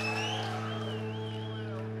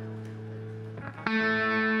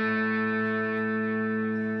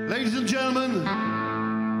 Ladies and gentlemen,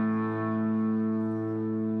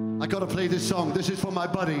 I gotta play this song. This is for my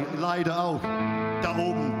buddy, leider auch, da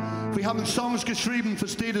oben. Wir haben Songs geschrieben für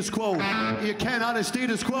Status Quo. Ihr kennt alle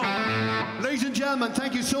Status Quo. Ladies and gentlemen,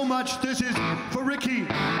 thank you so much. This is for Ricky.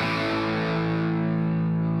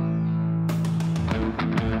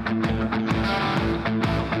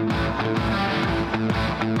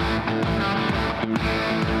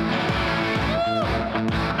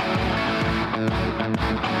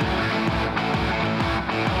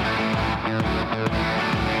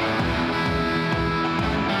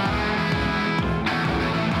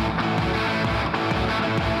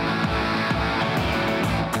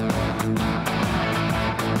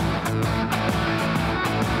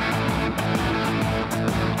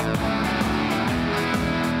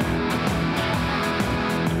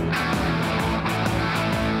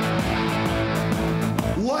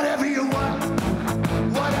 Whatever you want,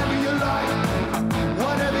 whatever you like,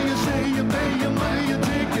 whatever you say, you pay your money, you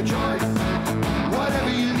take your choice. Whatever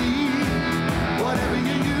you need, whatever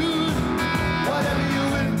you use, whatever you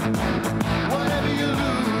win, whatever you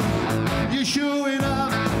lose, you're showing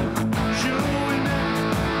up, showing out.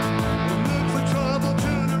 Look for trouble,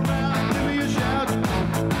 turn around, give me a shout.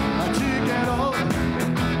 I take it all,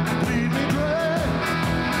 bleed me dry.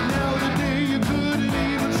 Now today you couldn't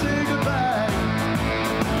even say goodbye.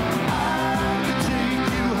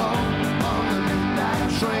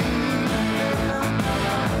 Train.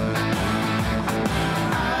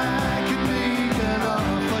 I could make an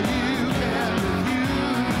offer you can't refuse.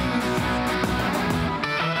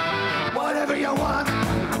 Whatever you want,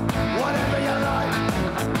 whatever you like,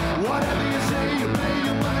 whatever you say, you pay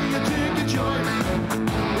your money, you take your choice.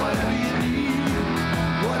 Whatever you need,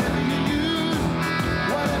 whatever you use,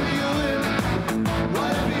 whatever you win,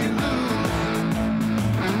 whatever you lose.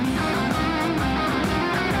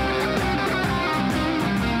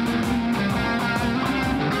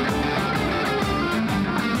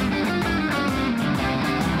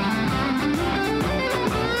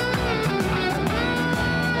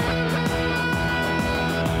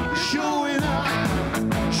 Showing up,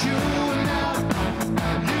 showing out.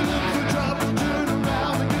 You look for trouble, turn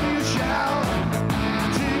around and give me a shout.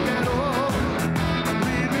 Take it all,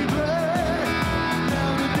 leave me dry. Now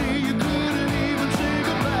today you couldn't even say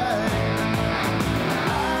goodbye.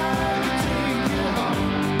 I could take you home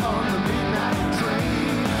on the midnight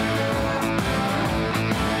train.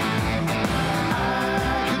 I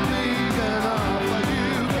could make an offer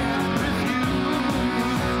you can't refuse.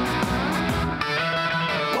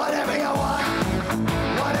 Whatever you want,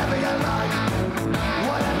 whatever you like,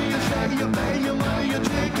 whatever you say, you pay your money, you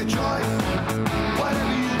take your choice.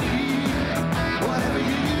 Whatever you need, whatever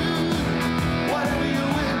you use, whatever you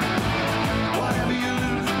win, whatever you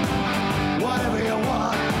lose, whatever you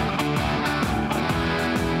want.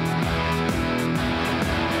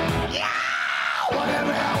 Yeah!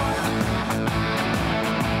 Whatever you want.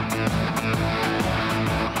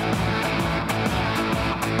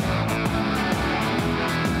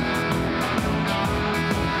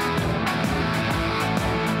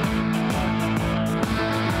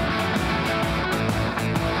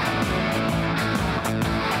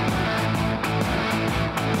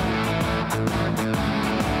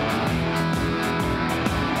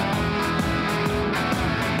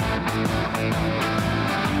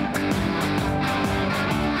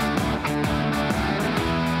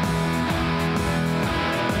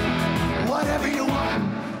 Whatever you want.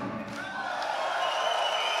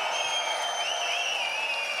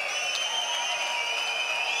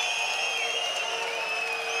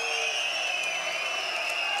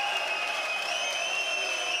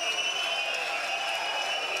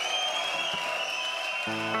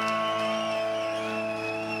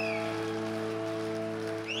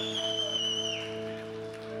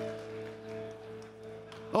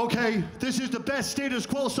 Okay, this is the best Status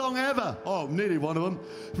Quo song ever. Oh, nearly one of them.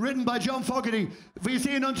 Written by John Fogerty. Wir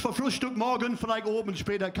sehen uns für Frühstück morgen, vielleicht oben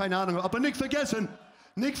später, keine Ahnung. Aber nicht vergessen,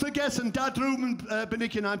 da drüben bin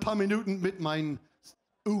ich in ein paar Minuten mit meinem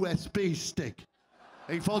USB-Stick.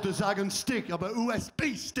 Ich wollte sagen Stick, aber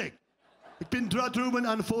USB-Stick. Ich bin drüben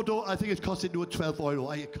an ein Foto, I think es kostet nur 12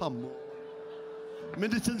 Euro. Ey, komm.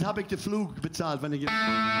 Mindestens habe ich den Flug bezahlt, wenn ich...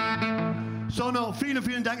 So, no,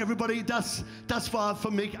 vielen Dank, everybody. Das war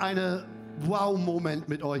für mich eine Wow-Moment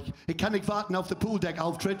mit euch. Ich kann nicht warten auf den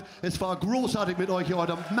Pooldeck-Auftritt. Es war großartig mit euch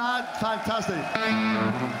heute. Man, fantastisch.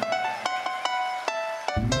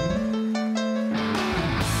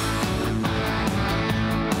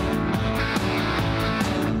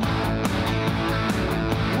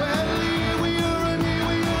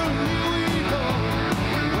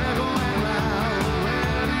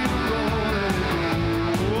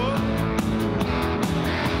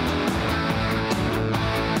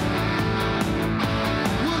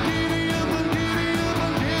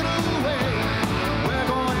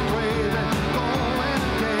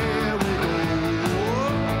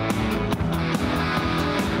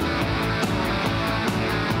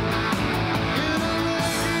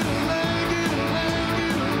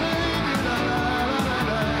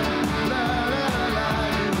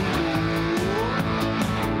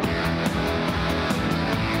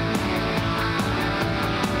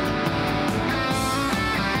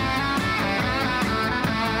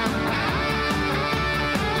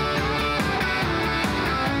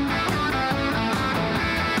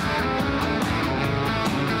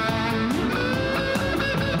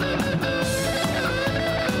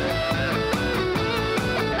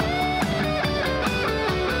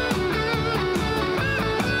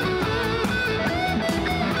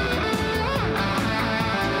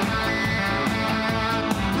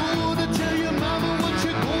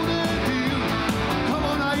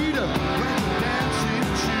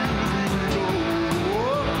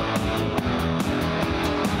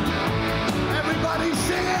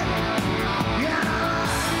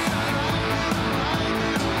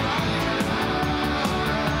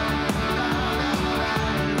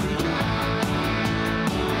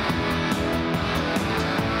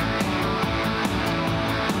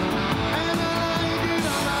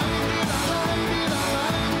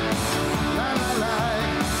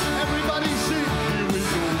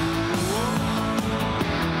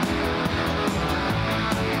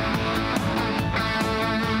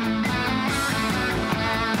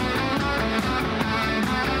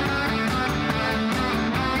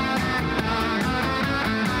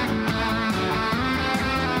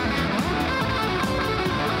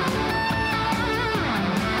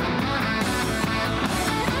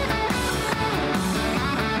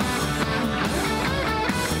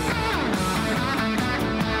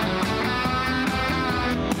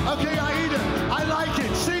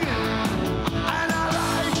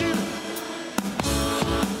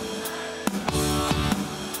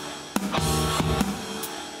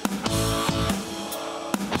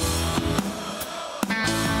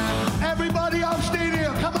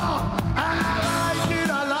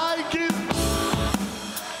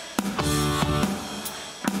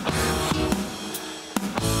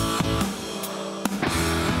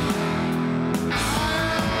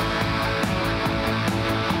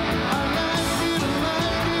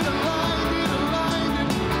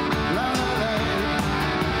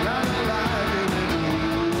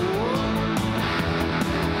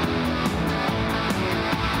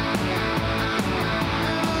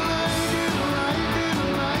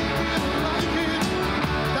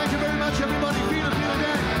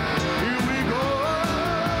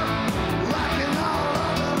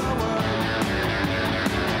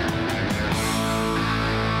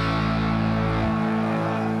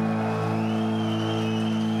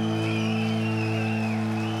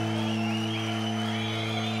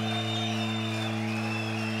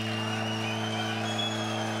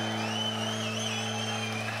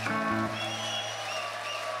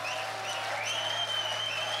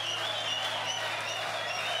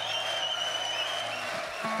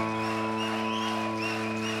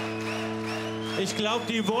 Ich glaube,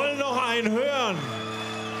 die wollen noch einen hören.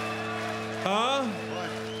 Ha?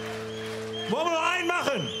 Wollen wir noch einen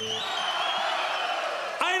machen?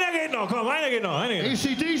 Einer geht noch, komm, einer geht noch.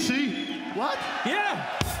 ACDC? What? Yeah.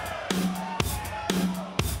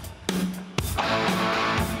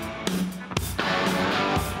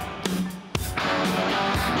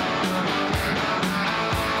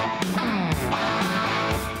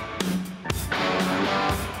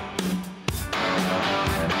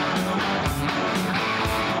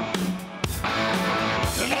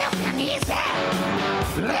 Living easy,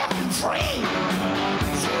 living free.